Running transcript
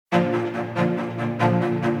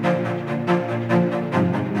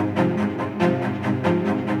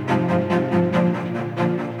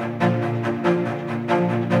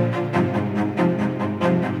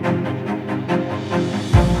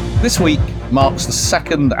This week marks the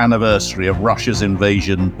second anniversary of Russia's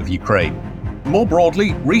invasion of Ukraine. More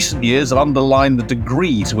broadly, recent years have underlined the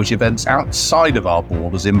degree to which events outside of our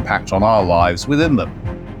borders impact on our lives within them.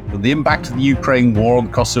 From the impact of the Ukraine war on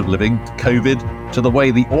the cost of living, to COVID, to the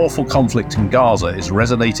way the awful conflict in Gaza is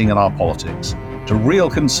resonating in our politics, to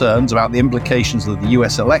real concerns about the implications of the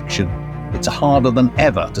US election, it's harder than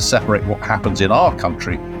ever to separate what happens in our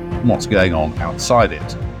country from what's going on outside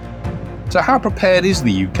it. So how prepared is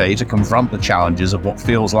the UK to confront the challenges of what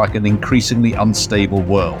feels like an increasingly unstable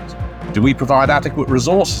world? Do we provide adequate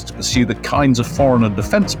resources to pursue the kinds of foreign and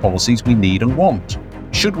defence policies we need and want?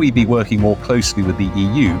 Should we be working more closely with the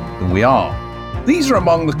EU than we are? These are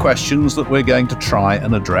among the questions that we're going to try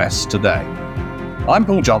and address today. I'm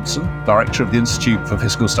Paul Johnson, Director of the Institute for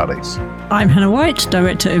Fiscal Studies. I'm Hannah White,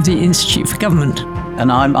 Director of the Institute for Government. And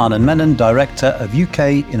I'm Anand Menon, Director of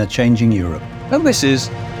UK in a Changing Europe. And this is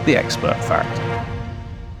The Expert Fact.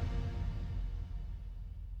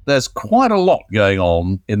 There's quite a lot going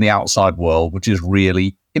on in the outside world which is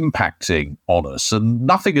really impacting on us, and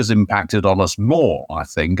nothing has impacted on us more, I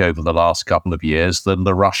think, over the last couple of years than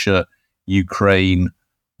the Russia-Ukraine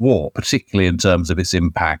war, particularly in terms of its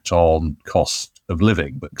impact on cost of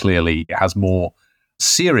living. But clearly it has more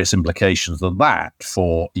serious implications than that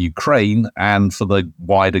for Ukraine and for the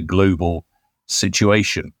wider global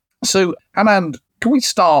situation. So, Anand, can we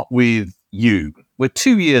start with you? We're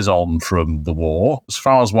 2 years on from the war. As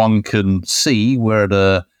far as one can see, we're at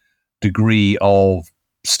a degree of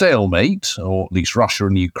stalemate, or at least Russia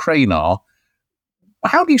and Ukraine are.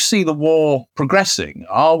 How do you see the war progressing?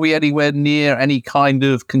 Are we anywhere near any kind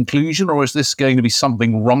of conclusion, or is this going to be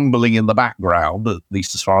something rumbling in the background, at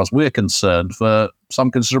least as far as we're concerned, for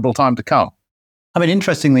some considerable time to come? I mean,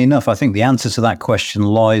 interestingly enough, I think the answer to that question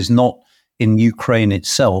lies not in Ukraine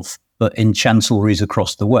itself, but in chancelleries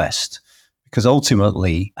across the West. Because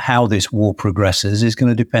ultimately, how this war progresses is going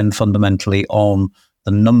to depend fundamentally on the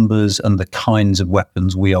numbers and the kinds of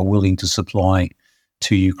weapons we are willing to supply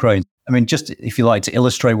to Ukraine. I mean, just if you like to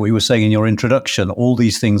illustrate what you were saying in your introduction, all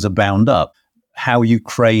these things are bound up. How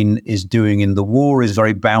Ukraine is doing in the war is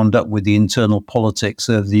very bound up with the internal politics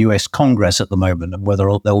of the US Congress at the moment and whether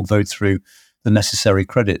they'll vote through the necessary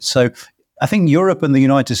credits. So I think Europe and the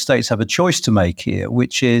United States have a choice to make here,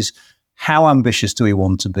 which is how ambitious do we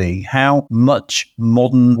want to be? How much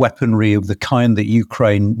modern weaponry of the kind that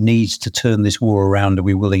Ukraine needs to turn this war around are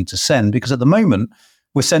we willing to send? Because at the moment,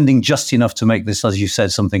 we're sending just enough to make this, as you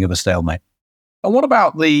said, something of a stalemate. And what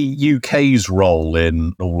about the UK's role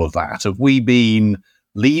in all of that? Have we been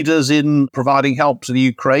leaders in providing help to the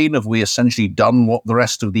Ukraine? Have we essentially done what the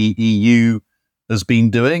rest of the EU has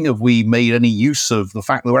been doing? Have we made any use of the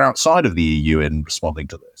fact that we're outside of the EU in responding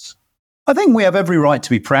to this? I think we have every right to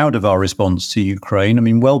be proud of our response to Ukraine. I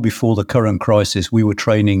mean, well before the current crisis, we were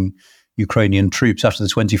training Ukrainian troops. After the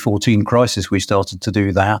 2014 crisis, we started to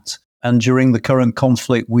do that. And during the current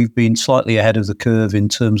conflict, we've been slightly ahead of the curve in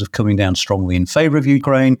terms of coming down strongly in favour of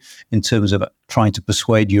Ukraine, in terms of trying to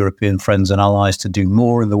persuade European friends and allies to do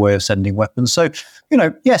more in the way of sending weapons. So,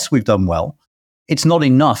 yes, we've done well. It's not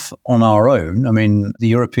enough on our own. I mean, the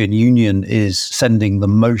European Union is sending the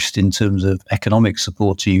most in terms of economic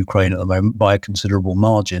support to Ukraine at the moment by a considerable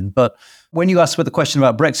margin. But when you ask about the question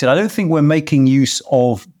about Brexit, I don't think we're making use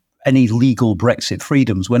of any legal Brexit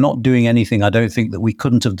freedoms. We're not doing anything I don't think that we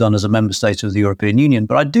couldn't have done as a member state of the European Union.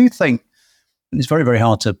 But I do think, and it's very, very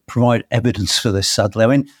hard to provide evidence for this, sadly. I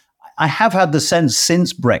mean, I have had the sense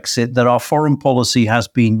since Brexit that our foreign policy has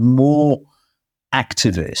been more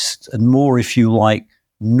activist and more, if you like,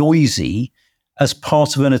 noisy as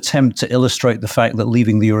part of an attempt to illustrate the fact that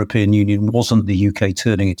leaving the European Union wasn't the UK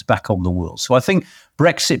turning its back on the world. So I think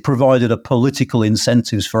Brexit provided a political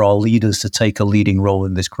incentives for our leaders to take a leading role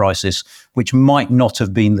in this crisis, which might not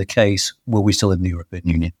have been the case were we still in the European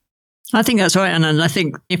Union. I think that's right, and I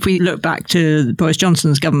think if we look back to Boris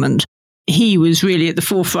Johnson's government, he was really at the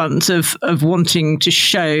forefront of wanting to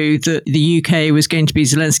show that the UK was going to be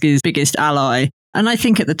Zelensky's biggest ally. And I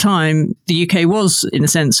think at the time, the UK was, in a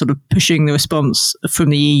sense, sort of pushing the response from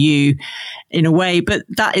the EU in a way. But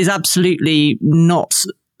that is absolutely not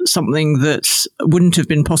something that wouldn't have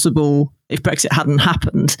been possible if Brexit hadn't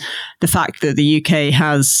happened. The fact that the UK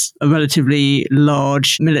has a relatively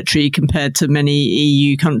large military compared to many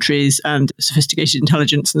EU countries and sophisticated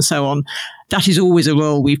intelligence and so on, that is always a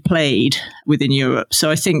role we've played within Europe. So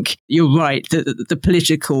I think you're right that the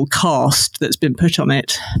political cast that's been put on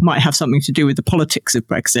it might have something to do with the politics of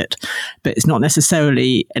Brexit, but it's not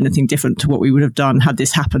necessarily anything different to what we would have done had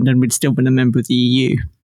this happened and we'd still been a member of the EU.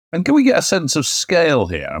 And can we get a sense of scale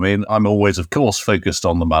here? I mean, I'm always, of course, focused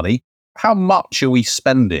on the money. How much are we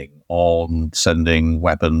spending on sending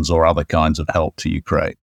weapons or other kinds of help to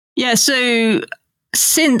Ukraine? Yeah, so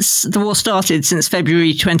since the war started, since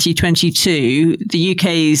February 2022, the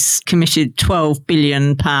UK's committed £12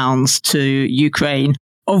 billion to Ukraine,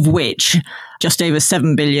 of which just over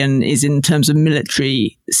 7 billion is in terms of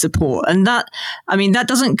military support. And that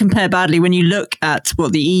doesn't compare badly when you look at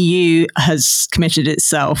what the EU has committed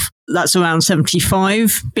itself. That's around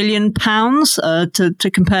 75 billion pounds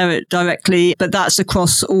to compare it directly. But that's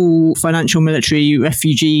across all financial, military,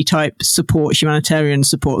 refugee type support, humanitarian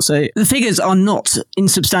support. So the figures are not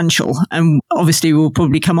insubstantial. And obviously we'll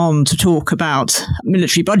probably come on to talk about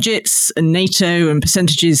military budgets and NATO and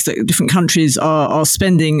percentages that different countries are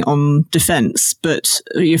spending on defence. But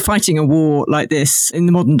you're fighting a war like this in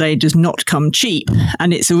the modern day does not come cheap.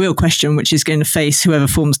 And it's a real question which is going to face whoever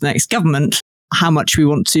forms the next government, how much we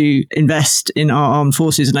want to invest in our armed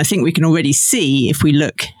forces. And I think we can already see, if we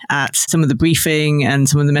look at some of the briefing and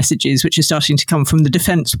some of the messages which are starting to come from the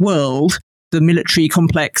defence world, the military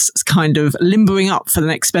complex is kind of limbering up for the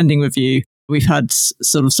next spending review. We've had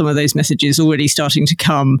sort of some of those messages already starting to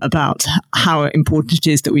come about how important it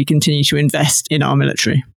is that we continue to invest in our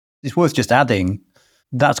military. It's worth just adding,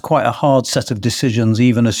 that's quite a hard set of decisions,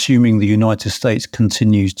 even assuming the United States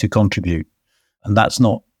continues to contribute. And that's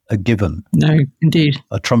not a given. No, indeed.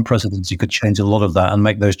 A Trump presidency could change a lot of that and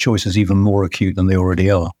make those choices even more acute than they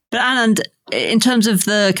already are. But Anand, in terms of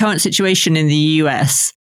the current situation in the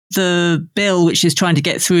US, the bill which is trying to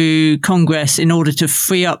get through Congress in order to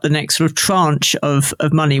free up the next sort of tranche of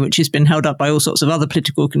money, which has been held up by all sorts of other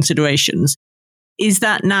political considerations, is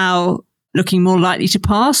that now looking more likely to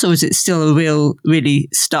pass, or is it still really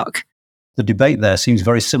stuck? The debate there seems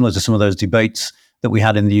very similar to some of those debates that we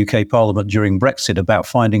had in the UK Parliament during Brexit about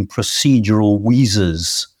finding procedural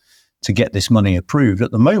wheezers to get this money approved.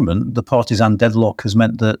 At the moment, the partisan deadlock has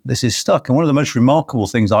meant that this is stuck. And one of the most remarkable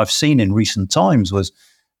things I've seen in recent times was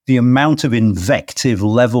the amount of invective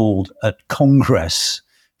leveled at Congress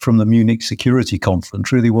from the Munich Security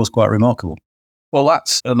Conference really was quite remarkable. Well,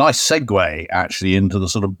 that's a nice segue, actually, into the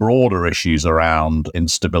sort of broader issues around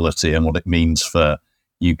instability and what it means for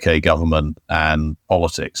UK government and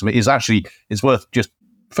politics. I mean, it's worth just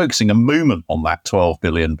focusing a moment on that £12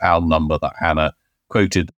 billion number that Hannah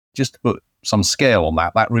quoted. Just to put some scale on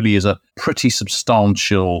that, that really is a pretty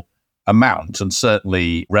substantial amount, and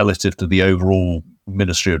certainly relative to the overall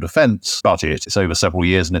Ministry of Defence budget. It's over several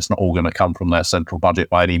years and it's not all going to come from their central budget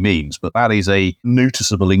by any means, but that is a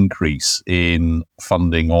noticeable increase in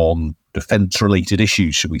funding on defence-related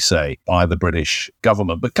issues, should we say, by the British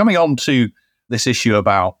government. But coming on to this issue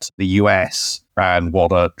about the US and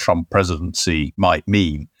what a Trump presidency might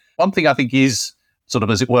mean, one thing I think is sort of,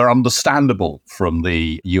 as it were, understandable from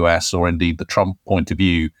the US or indeed the Trump point of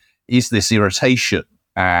view is this irritation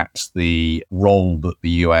at the role that the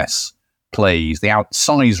US plays, the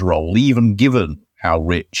outsized role, even given how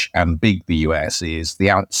rich and big the US is, the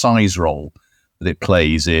outsized role that it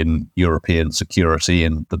plays in European security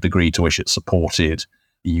and the degree to which it supported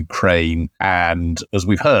Ukraine. And as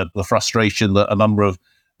we've heard, the frustration that a number of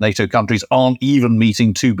NATO countries aren't even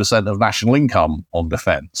meeting 2% of national income on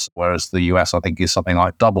defence, whereas the US, I think, is something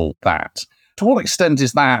like double that. To what extent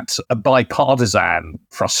is that a bipartisan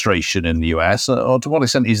frustration in the US, or to what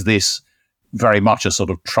extent is this very much a sort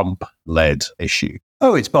of Trump-led issue?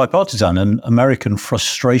 Oh, it's bipartisan, and American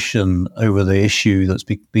frustration over the issue that's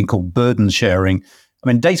been called burden sharing. I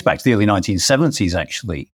mean, dates back to the early 1970s,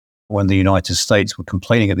 actually, when the United States were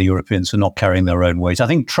complaining at the Europeans for not carrying their own weight. I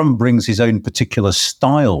think Trump brings his own particular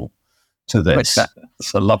style to this.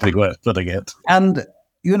 That's a lovely way of putting it. And,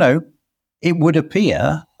 you know, it would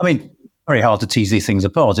appear, I mean, very hard to tease these things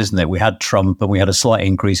apart, isn't it? We had Trump and we had a slight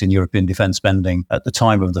increase in European defence spending at the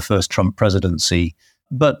time of the first Trump presidency.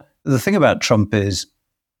 But the thing about Trump is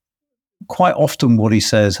quite often what he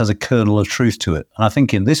says has a kernel of truth to it. And I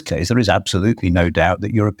think in this case, there is absolutely no doubt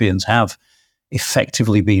that Europeans have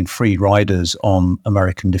effectively been free riders on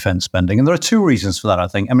American defence spending. And there are two reasons for that, I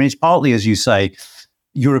think. I mean, it's partly, as you say,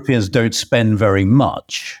 Europeans don't spend very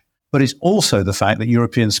much, but it's also the fact that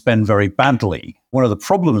Europeans spend very badly. One of the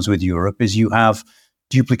problems with Europe is you have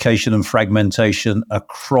duplication and fragmentation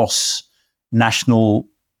across national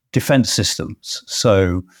defence systems.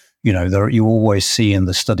 So, you know, you always see in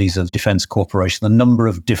the studies of defence cooperation the number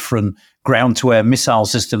of different ground-to-air missile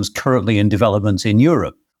systems currently in development in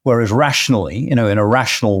Europe. Whereas rationally, you know, in a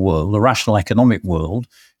rational world, a rational economic world,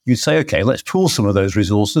 you'd say, okay, let's pool some of those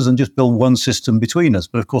resources and just build one system between us.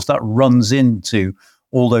 But of course, that runs into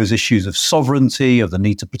all those issues of sovereignty, of the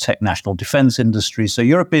need to protect national defence industries. So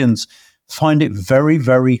Europeans find it very,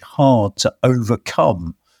 very hard to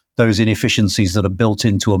overcome those inefficiencies that are built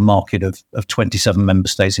into a market of 27 member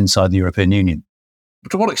states inside the European Union.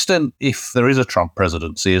 To what extent, if there is a Trump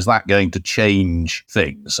presidency, is that going to change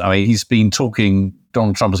things? I mean,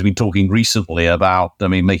 Donald Trump has been talking recently about,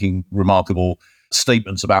 making remarkable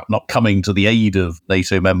statements about not coming to the aid of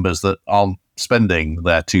NATO members that aren't spending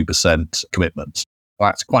their 2% commitments.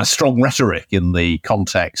 That's quite strong rhetoric in the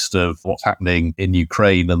context of what's happening in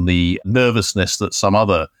Ukraine and the nervousness that some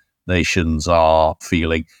other nations are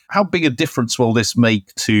feeling. How big a difference will this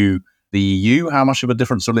make to the EU? How much of a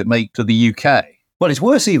difference will it make to the UK? Well, it's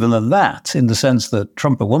worse even than that, in the sense that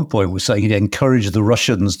Trump at one point was saying he'd encourage the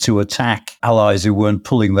Russians to attack allies who weren't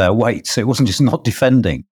pulling their weight. So it wasn't just not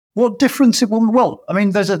defending. What difference it will? Well,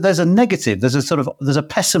 there's a negative. There's a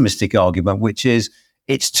pessimistic argument, which is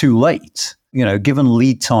it's too late. Given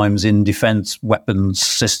lead times in defense weapons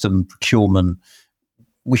system procurement,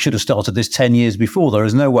 we should have started this 10 years before. There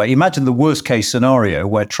is no way. Imagine the worst case scenario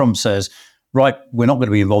where Trump says, right, we're not going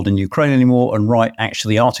to be involved in Ukraine anymore. And right,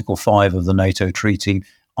 actually, Article 5 of the NATO treaty,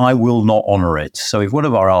 I will not honour it. So if one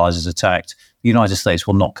of our allies is attacked, the United States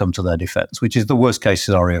will not come to their defence, which is the worst case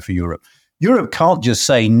scenario for Europe. Europe can't just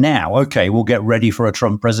say now, okay, we'll get ready for a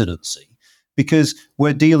Trump presidency, because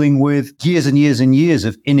we're dealing with years and years and years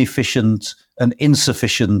of inefficient and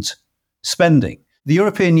insufficient spending. The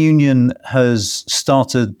European Union has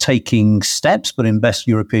started taking steps, but in best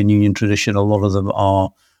European Union tradition, a lot of them are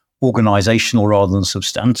organizational rather than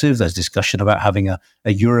substantive. There's discussion about having a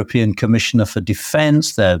European Commissioner for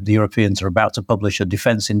Defence. The Europeans are about to publish a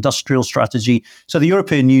defence industrial strategy. So the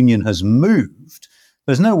European Union has moved.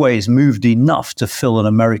 There's no way it's moved enough to fill an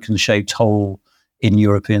American-shaped hole in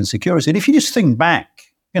European security. And if you just think back,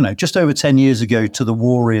 just over 10 years ago to the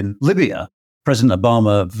war in Libya, President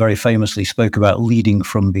Obama very famously spoke about leading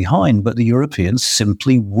from behind, but the Europeans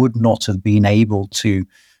simply would not have been able to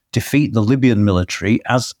defeat the Libyan military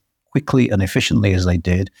as quickly and efficiently as they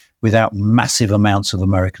did without massive amounts of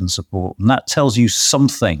American support. And that tells you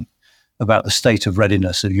something about the state of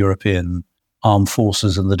readiness of European armed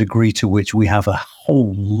forces and the degree to which we have a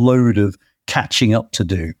whole load of catching up to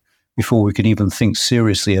do before we can even think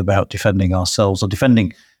seriously about defending ourselves or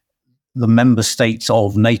defending the member states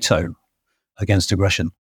of NATO against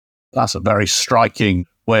aggression. That's a very striking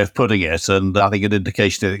way of putting it, and I think an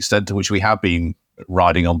indication of the extent to which we have been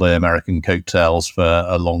riding on the American coattails for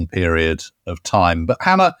a long period of time. But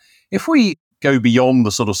Hannah, if we go beyond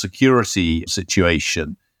the sort of security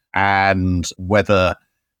situation and whether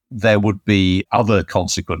there would be other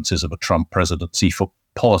consequences of a Trump presidency for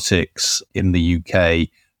politics in the UK,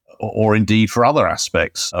 or indeed for other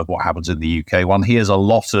aspects of what happens in the UK, one hears a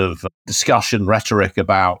lot of discussion, rhetoric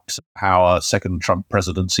about how a second Trump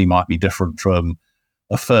presidency might be different from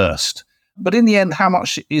a first. But in the end, how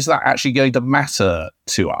much is that actually going to matter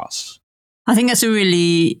to us? I think that's a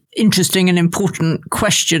really interesting and important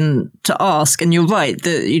question to ask. And you're right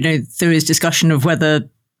that, there is discussion of whether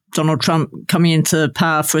Donald Trump coming into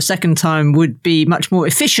power for a second time would be much more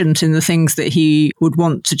efficient in the things that he would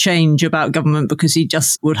want to change about government, because he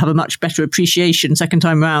just would have a much better appreciation second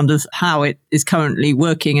time around of how it is currently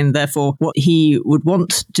working and therefore what he would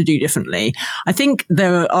want to do differently. I think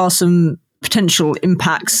there are some potential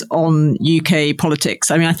impacts on UK politics.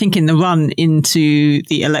 I think in the run into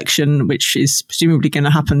the election, which is presumably going to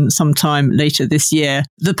happen sometime later this year,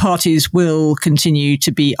 the parties will continue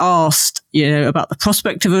to be asked, about the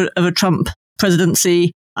prospect of a Trump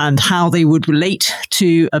presidency and how they would relate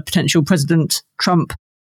to a potential President Trump.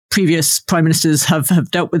 Previous prime ministers have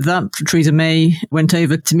dealt with that. Theresa May went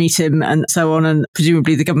over to meet him and so on, and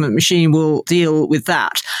presumably the government machine will deal with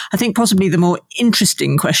that. I think possibly the more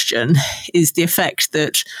interesting question is the effect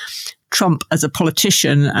that Trump as a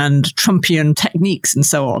politician and Trumpian techniques and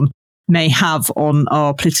so on may have on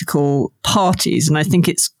our political parties. And I think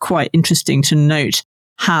it's quite interesting to note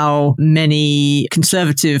how many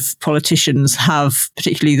conservative politicians have,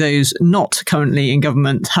 particularly those not currently in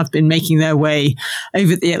government, have been making their way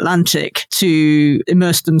over the Atlantic to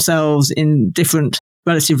immerse themselves in different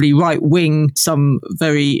relatively right-wing, some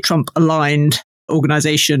very Trump-aligned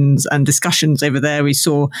organisations and discussions over there. We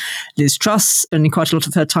saw Liz Truss spending quite a lot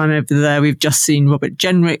of her time over there. We've just seen Robert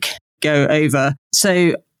Jenrick go over.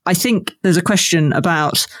 So I think there's a question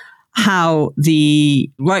about how the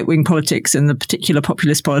right-wing politics and the particular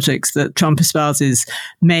populist politics that Trump espouses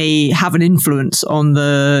may have an influence on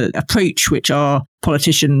the approach which our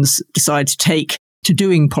politicians decide to take to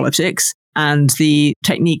doing politics and the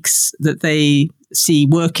techniques that they see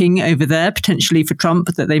working over there, potentially for Trump,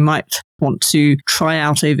 that they might want to try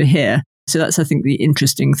out over here. So that's, I think, the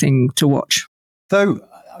interesting thing to watch. Though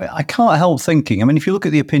I can't help thinking, if you look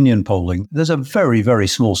at the opinion polling, there's a very, very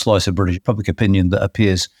small slice of British public opinion that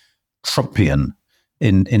appears Trumpian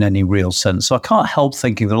in any real sense. So I can't help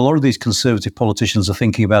thinking that a lot of these conservative politicians are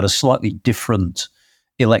thinking about a slightly different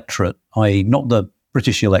electorate, i.e. not the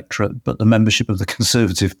British electorate, but the membership of the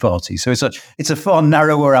Conservative Party. So it's a far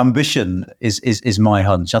narrower ambition, is my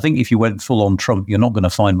hunch. I think if you went full on Trump, you're not going to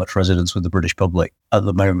find much resonance with the British public at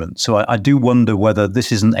the moment. So I do wonder whether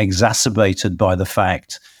this isn't exacerbated by the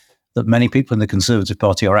fact that many people in the Conservative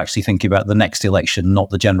Party are actually thinking about the next election, not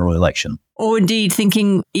the general election. Or indeed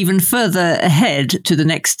thinking even further ahead to the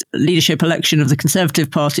next leadership election of the Conservative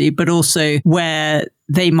Party, but also where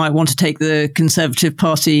they might want to take the Conservative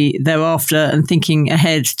Party thereafter and thinking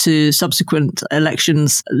ahead to subsequent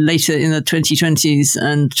elections later in the 2020s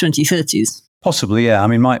and 2030s. Possibly, yeah. I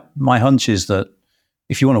mean, my hunch is that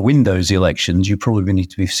if you want to win those elections, you probably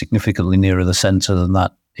need to be significantly nearer the centre than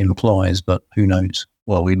that implies, but who knows?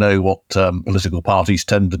 Well, we know what political parties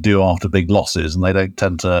tend to do after big losses, and they don't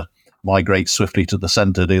tend to migrate swiftly to the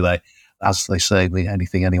centre, do they? As they say,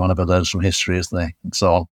 anything anyone ever learns from history, is they, and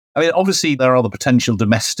so on. I mean, obviously, there are the potential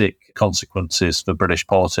domestic consequences for British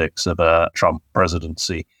politics of a Trump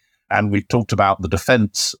presidency. And we've talked about the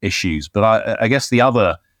defence issues, but I guess the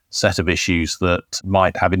other set of issues that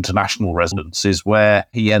might have international resonance is where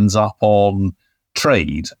he ends up on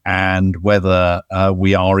trade and whether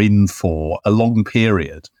we are in for a long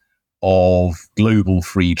period of global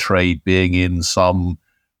free trade being in some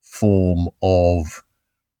form of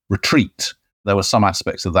retreat. There were some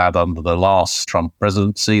aspects of that under the last Trump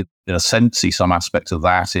presidency. In a sense, see some aspects of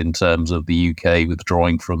that in terms of the UK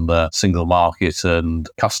withdrawing from the single market and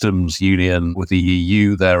customs union with the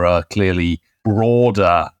EU. There are clearly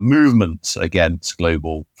broader movements against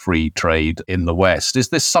global free trade in the West. Is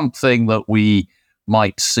this something that we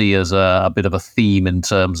might see as a bit of a theme in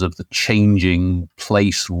terms of the changing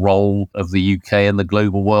place, role of the UK in the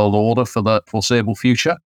global world order for the foreseeable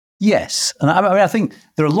future? Yes. And I think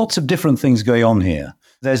there are lots of different things going on here.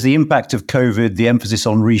 There's the impact of COVID, the emphasis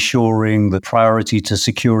on reshoring, the priority to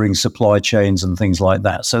securing supply chains and things like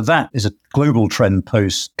that. So that is a global trend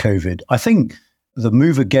post-COVID. I think the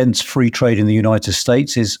move against free trade in the United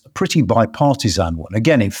States is a pretty bipartisan one.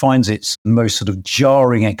 Again, it finds its most sort of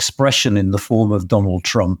jarring expression in the form of Donald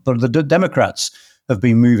Trump. But the Democrats have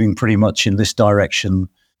been moving pretty much in this direction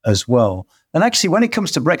as well. And actually, when it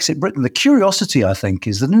comes to Brexit Britain, the curiosity, I think,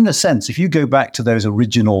 is that in a sense, if you go back to those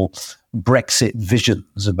original Brexit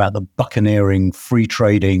visions about the buccaneering, free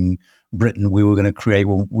trading Britain we were going to create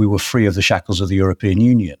when we were free of the shackles of the European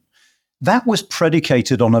Union, that was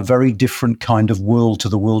predicated on a very different kind of world to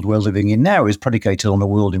the world we're living in now. Is predicated on a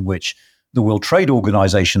world in which the World Trade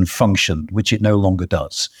Organization functioned, which it no longer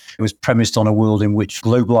does. It was premised on a world in which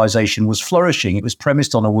globalization was flourishing. It was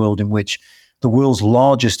premised on a world in which the world's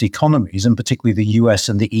largest economies, and particularly the US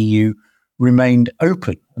and the EU, remained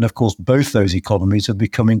open. And of course, both those economies have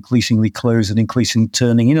become increasingly closed and increasingly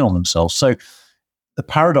turning in on themselves. So the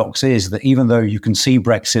paradox is that even though you can see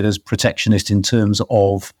Brexit as protectionist in terms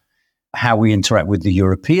of how we interact with the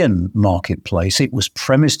European marketplace, it was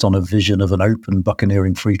premised on a vision of an open,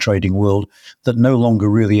 buccaneering, free trading world that no longer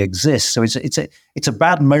really exists. So it's a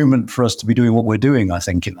bad moment for us to be doing what we're doing, I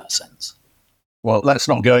think, in that sense. Well, let's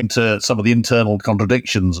not go into some of the internal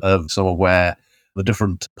contradictions of some of where the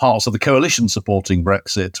different parts of the coalition supporting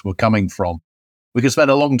Brexit were coming from. We could spend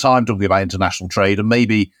a long time talking about international trade, and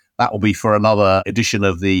maybe that will be for another edition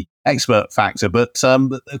of the Expert Factor. But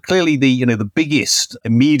clearly, the biggest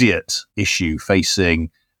immediate issue facing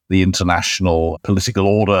the international political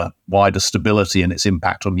order, wider stability, and its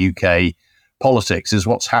impact on UK politics is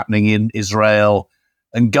what's happening in Israel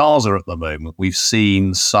and Gaza at the moment. We've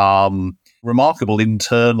seen some remarkable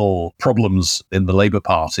internal problems in the Labour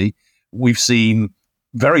Party. We've seen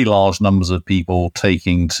very large numbers of people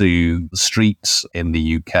taking to the streets in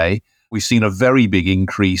the UK. We've seen a very big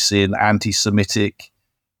increase in anti-Semitic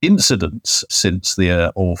incidents since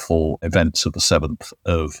the awful events of the 7th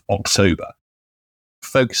of October.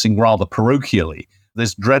 Focusing rather parochially,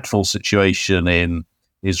 this dreadful situation in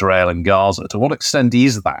Israel and Gaza, to what extent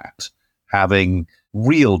is that having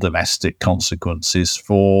real domestic consequences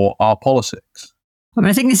for our politics?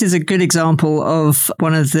 I think this is a good example of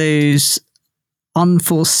one of those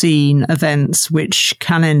unforeseen events which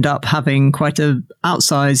can end up having quite an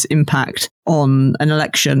outsized impact on an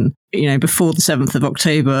election. Before the 7th of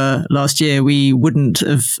October last year, we wouldn't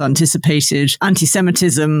have anticipated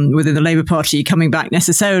anti-Semitism within the Labour Party coming back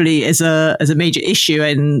necessarily as a major issue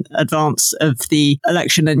in advance of the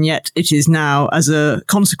election. And yet it is now, as a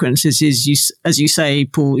consequence, as you say,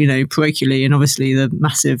 Paul, parochially, and obviously the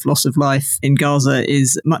massive loss of life in Gaza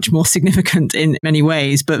is much more significant in many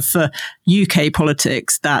ways. But for UK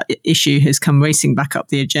politics, that issue has come racing back up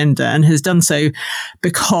the agenda and has done so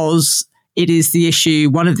because it is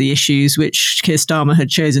one of the issues which Keir Starmer had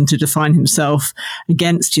chosen to define himself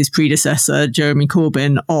against his predecessor, Jeremy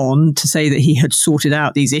Corbyn, on, to say that he had sorted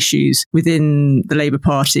out these issues within the Labour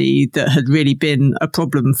Party that had really been a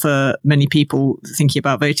problem for many people thinking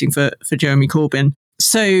about voting for Jeremy Corbyn.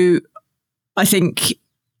 So I think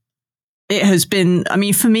it has been,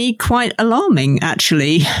 for me, quite alarming,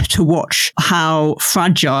 actually, to watch how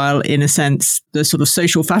fragile, in a sense, the sort of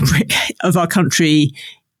social fabric of our country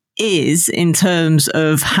is in terms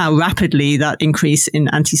of how rapidly that increase in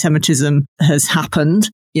anti-Semitism has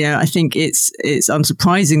happened. I think it's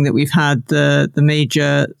unsurprising that we've had the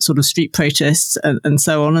major sort of street protests and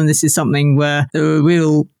so on. And this is something where there are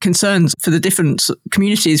real concerns for the different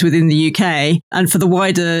communities within the UK and for the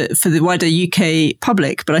wider UK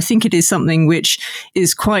public. But I think it is something which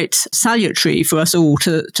is quite salutary for us all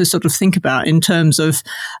to sort of think about, in terms of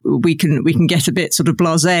we can get a bit sort of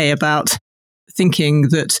blasé about thinking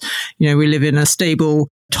that, we live in a stable,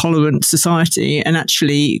 tolerant society, and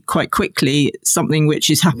actually quite quickly something which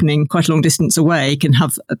is happening quite a long distance away can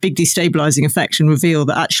have a big destabilizing effect and reveal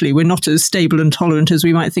that actually we're not as stable and tolerant as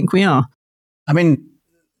we might think we are.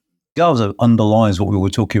 Gaza underlies what we were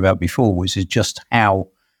talking about before, which is just how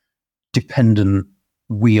dependent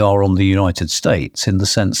we are on the United States, in the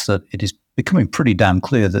sense that it is becoming pretty damn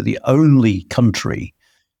clear that the only country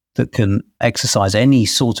that can exercise any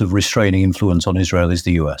sort of restraining influence on Israel is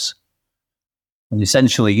the US. And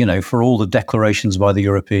essentially, for all the declarations by the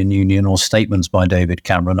European Union or statements by David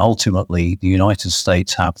Cameron, ultimately the United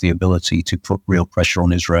States have the ability to put real pressure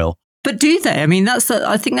on Israel. But do they?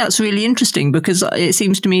 I think that's really interesting, because it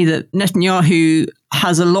seems to me that Netanyahu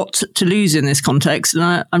has a lot to lose in this context.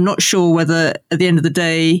 And I'm not sure whether at the end of the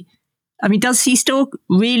day, does he still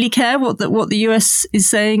really care what the US is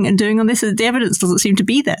saying and doing on this? The evidence doesn't seem to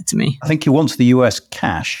be there to me. I think he wants the US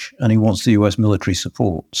cash and he wants the US military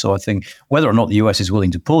support. So I think whether or not the US is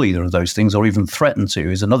willing to pull either of those things or even threaten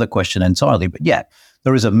to is another question entirely. But yeah,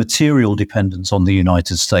 there is a material dependence on the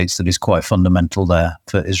United States that is quite fundamental there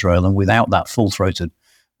for Israel. And without that full-throated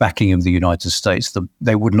backing of the United States,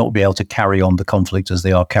 they would not be able to carry on the conflict as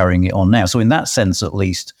they are carrying it on now. So in that sense, at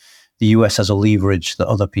least, the US has a leverage that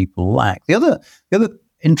other people lack. The other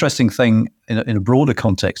interesting thing in a broader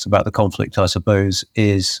context about the conflict, I suppose,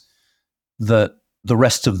 is that the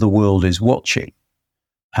rest of the world is watching,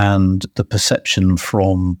 and the perception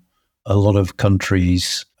from a lot of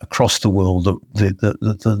countries across the world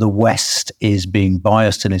that the West is being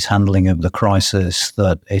biased in its handling of the crisis,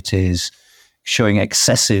 that it is showing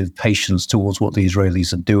excessive patience towards what the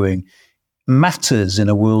Israelis are doing, matters in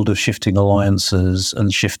a world of shifting alliances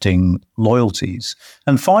and shifting loyalties.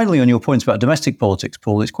 And finally, on your point about domestic politics,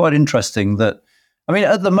 Paul, it's quite interesting that,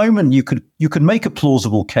 at the moment, you could make a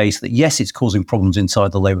plausible case that, yes, it's causing problems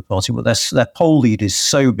inside the Labour Party, but their poll lead is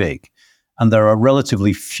so big, and there are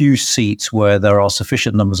relatively few seats where there are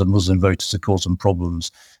sufficient numbers of Muslim voters to cause them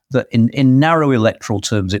problems, that in narrow electoral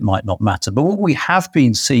terms, it might not matter. But what we have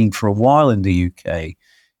been seeing for a while in the UK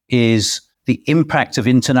is the impact of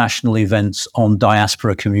international events on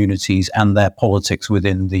diaspora communities and their politics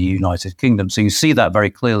within the United Kingdom. So you see that very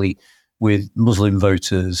clearly with Muslim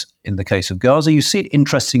voters in the case of Gaza. You see it,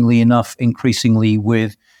 interestingly enough, increasingly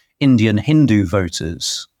with Indian Hindu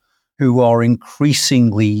voters who are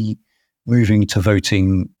increasingly moving to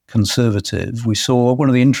voting Conservative. We saw one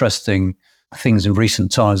of the interesting things in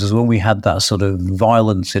recent times is when we had that sort of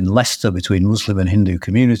violence in Leicester between Muslim and Hindu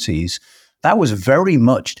communities. That was very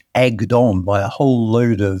much egged on by a whole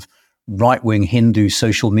load of right-wing Hindu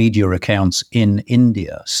social media accounts in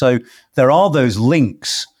India. So there are those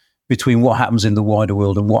links between what happens in the wider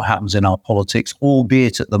world and what happens in our politics,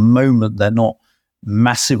 albeit at the moment they're not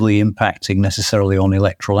massively impacting necessarily on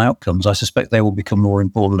electoral outcomes. I suspect they will become more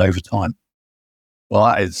important over time. Well,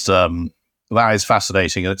 that is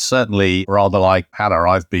fascinating. And it's certainly rather like Hannah.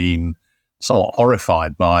 I've been somewhat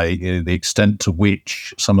horrified by the extent to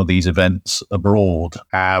which some of these events abroad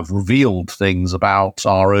have revealed things about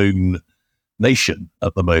our own nation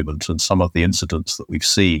at the moment, and some of the incidents that we've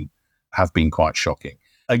seen have been quite shocking.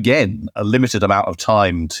 Again, a limited amount of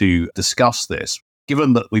time to discuss this.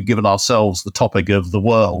 given that we've given ourselves the topic of the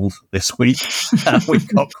world this week, we've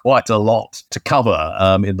got quite a lot to cover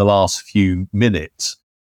in the last few minutes.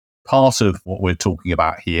 Part of what we're talking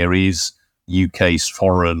about here is UK's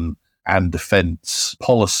foreign and defence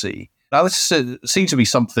policy. Now, this seems to be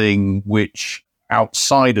something which,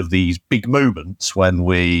 outside of these big moments when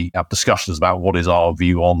we have discussions about what is our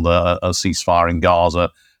view on the ceasefire in Gaza,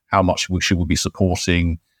 how much should we be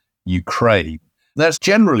supporting Ukraine, there's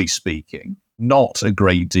generally speaking not a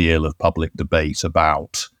great deal of public debate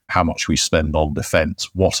about how much we spend on defence,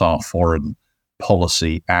 what our foreign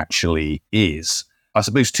policy actually is. I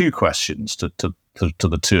suppose two questions to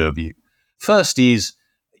the two of you. First is,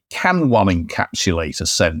 can one encapsulate a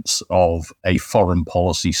sense of a foreign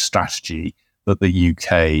policy strategy that the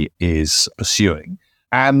UK is pursuing?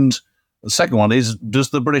 And the second one is,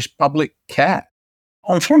 does the British public care?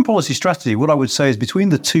 On foreign policy strategy, what I would say is between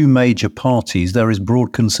the two major parties, there is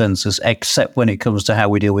broad consensus, except when it comes to how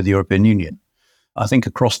we deal with the European Union. I think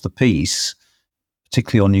across the piece,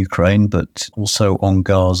 particularly on Ukraine, but also on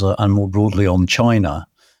Gaza and more broadly on China,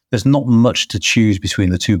 there's not much to choose between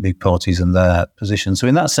the two big parties and their positions. So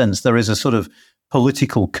in that sense, there is a sort of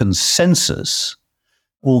political consensus,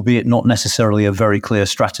 albeit not necessarily a very clear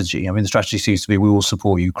strategy. I mean, the strategy seems to be we will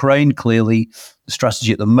support Ukraine. Clearly, the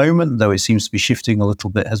strategy at the moment, though it seems to be shifting a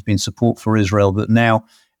little bit, has been support for Israel, but now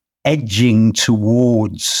edging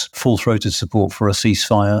towards full-throated support for a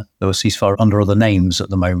ceasefire, though a ceasefire under other names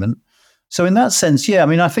at the moment. So in that sense, yeah, I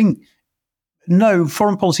mean, I think, no,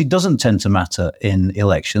 foreign policy doesn't tend to matter in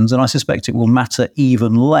elections, and I suspect it will matter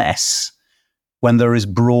even less when there is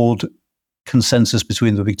broad consensus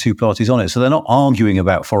between the big two parties on it. So they're not arguing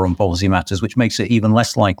about foreign policy matters, which makes it even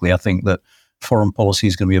less likely, I think, that foreign policy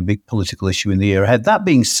is going to be a big political issue in the year ahead. That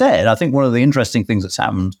being said, I think one of the interesting things that's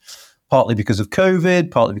happened, partly because of COVID,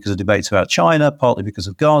 partly because of debates about China, partly because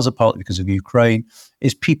of Gaza, partly because of Ukraine,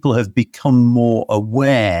 is people have become more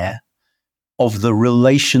aware of the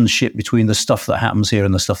relationship between the stuff that happens here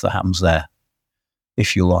and the stuff that happens there,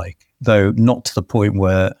 if you like, though not to the point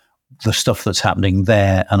where the stuff that's happening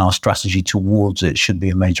there and our strategy towards it should be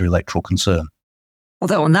a major electoral concern.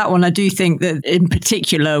 Although on that one, I do think that in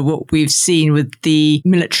particular, what we've seen with the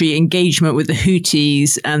military engagement with the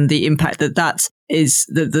Houthis and the impact that is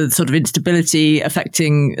the sort of instability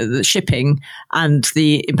affecting the shipping and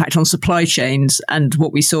the impact on supply chains, and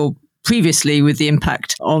what we saw previously with the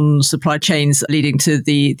impact on supply chains leading to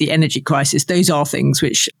the energy crisis, those are things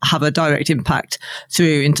which have a direct impact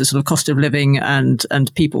through into sort of cost of living and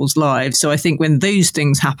people's lives. So I think when those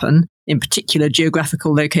things happen, in particular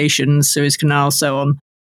geographical locations, Suez Canal, so on,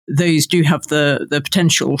 those do have the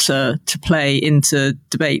potential to play into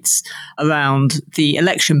debates around the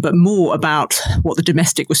election, but more about what the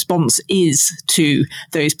domestic response is to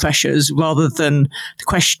those pressures rather than the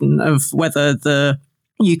question of whether the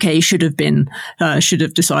UK should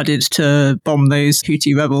have decided to bomb those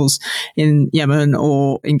Houthi rebels in Yemen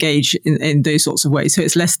or engage in those sorts of ways. So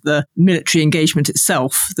it's less the military engagement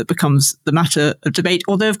itself that becomes the matter of debate,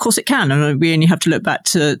 although of course it can. And we only have to look back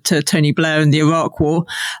to Tony Blair and the Iraq War.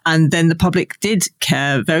 And then the public did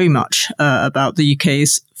care very much about the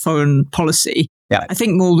UK's foreign policy. Yeah. I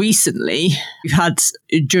think more recently, we've had,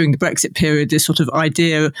 during the Brexit period, this sort of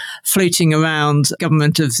idea floating around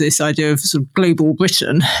government of this idea of sort of global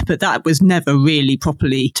Britain, but that was never really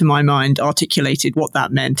properly, to my mind, articulated what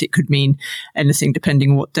that meant. It could mean anything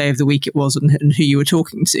depending on what day of the week it was and who you were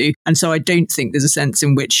talking to. And so I don't think there's a sense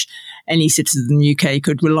in which any citizen in the UK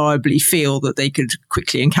could reliably feel that they could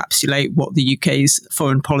quickly encapsulate what the UK's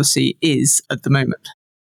foreign policy is at the moment.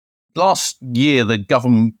 Last year, the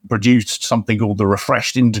government produced something called the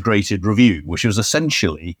Refreshed Integrated Review, which was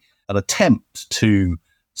essentially an attempt to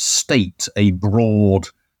state a broad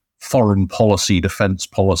foreign policy, defence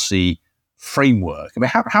policy framework. I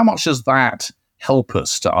mean, how much does that help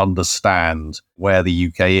us to understand where the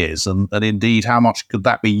UK is? And indeed, how much could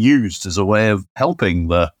that be used as a way of helping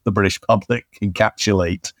the British public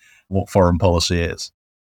encapsulate what foreign policy is?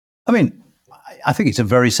 I mean, I think it's a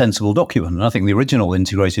very sensible document. And I think the original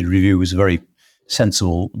integrated review was a very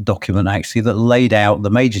sensible document, actually, that laid out the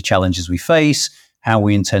major challenges we face, how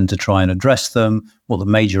we intend to try and address them, what the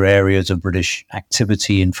major areas of British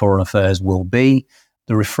activity in foreign affairs will be.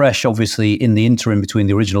 The refresh, obviously, in the interim between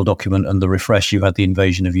the original document and the refresh, you had the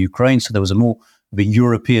invasion of Ukraine. So there was a more of a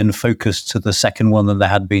European focus to the second one than there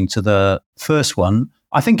had been to the first one.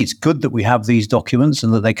 I think it's good that we have these documents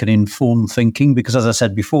and that they can inform thinking because, as I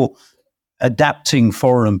said before, adapting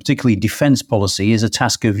foreign and particularly defence policy is a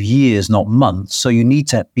task of years, not months. So you need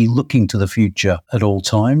to be looking to the future at all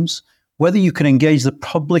times. Whether you can engage the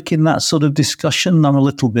public in that sort of discussion, I'm a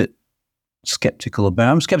little bit sceptical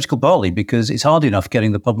about. I'm sceptical partly because it's hard enough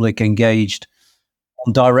getting the public engaged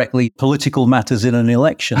on directly political matters in an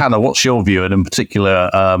election. Hannah, what's your view, and in particular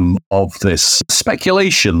of this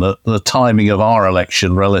speculation that the timing of our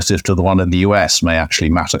election relative to the one in the US may actually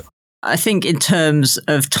matter? I think in terms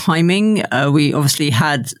of timing, we obviously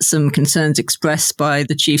had some concerns expressed by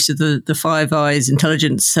the chiefs of the Five Eyes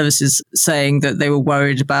intelligence services saying that they were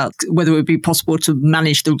worried about whether it would be possible to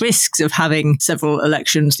manage the risks of having several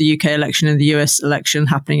elections, the UK election and the US election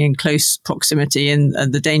happening in close proximity, and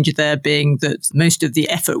the danger there being that most of the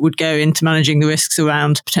effort would go into managing the risks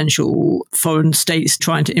around potential foreign states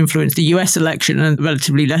trying to influence the US election, and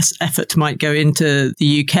relatively less effort might go into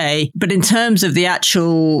the UK. But in terms of the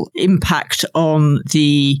actual impact on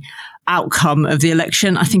the outcome of the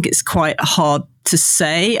election, I think it's quite hard to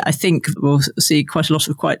say. I think we'll see quite a lot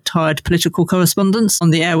of quite tired political correspondents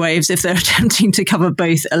on the airwaves if they're attempting to cover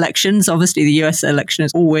both elections. Obviously, the US election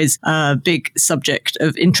is always a big subject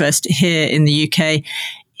of interest here in the UK.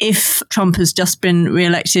 If Trump has just been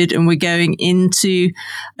re-elected and we're going into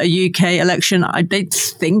a UK election, I don't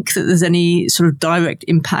think that there's any sort of direct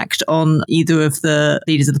impact on either of the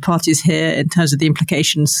leaders of the parties here in terms of the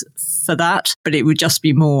implications for that. But it would just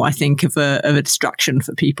be more, I think, of a distraction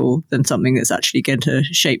for people than something that's actually going to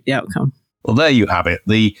shape the outcome. Well, there you have it.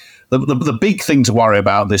 The big thing to worry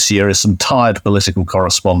about this year is some tired political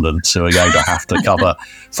correspondents who are going to have to cover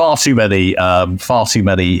far too many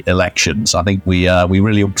elections. I think we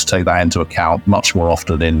really ought to take that into account much more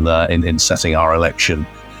often in setting our election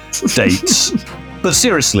dates. But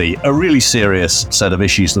seriously, a really serious set of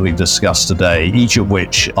issues that we've discussed today, each of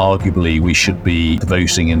which arguably we should be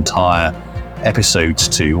devoting entire episodes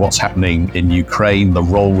to. What's happening in Ukraine, the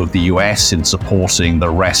role of the US in supporting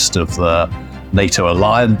the rest of the NATO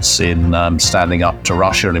alliance, in standing up to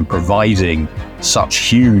Russia and in providing such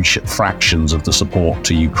huge fractions of the support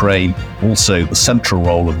to Ukraine. Also, the central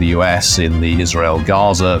role of the US in the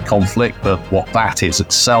Israel-Gaza conflict, but what that is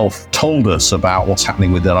itself told us about what's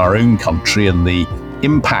happening within our own country and the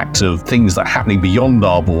impact of things that are happening beyond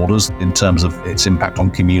our borders in terms of its impact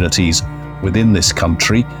on communities within this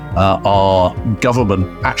country. Our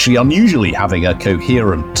government actually unusually having a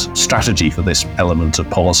coherent strategy for this element of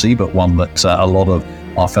policy, but one that a lot of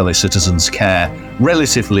our fellow citizens care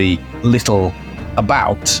relatively little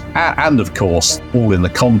about. And of course, all in the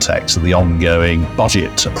context of the ongoing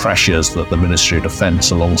budget pressures that the Ministry of Defence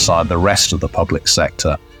alongside the rest of the public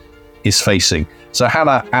sector is facing. So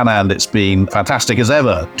Hannah Anand, it's been fantastic as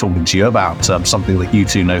ever talking to you about something that you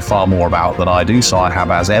two know far more about than I do. So I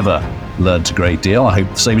have, as ever, learned a great deal. I hope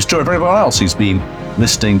the same is true of everyone else who's been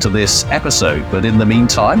listening to this episode. But in the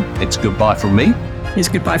meantime, it's goodbye from me. It's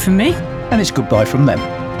goodbye from me. And it's goodbye from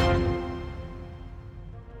them.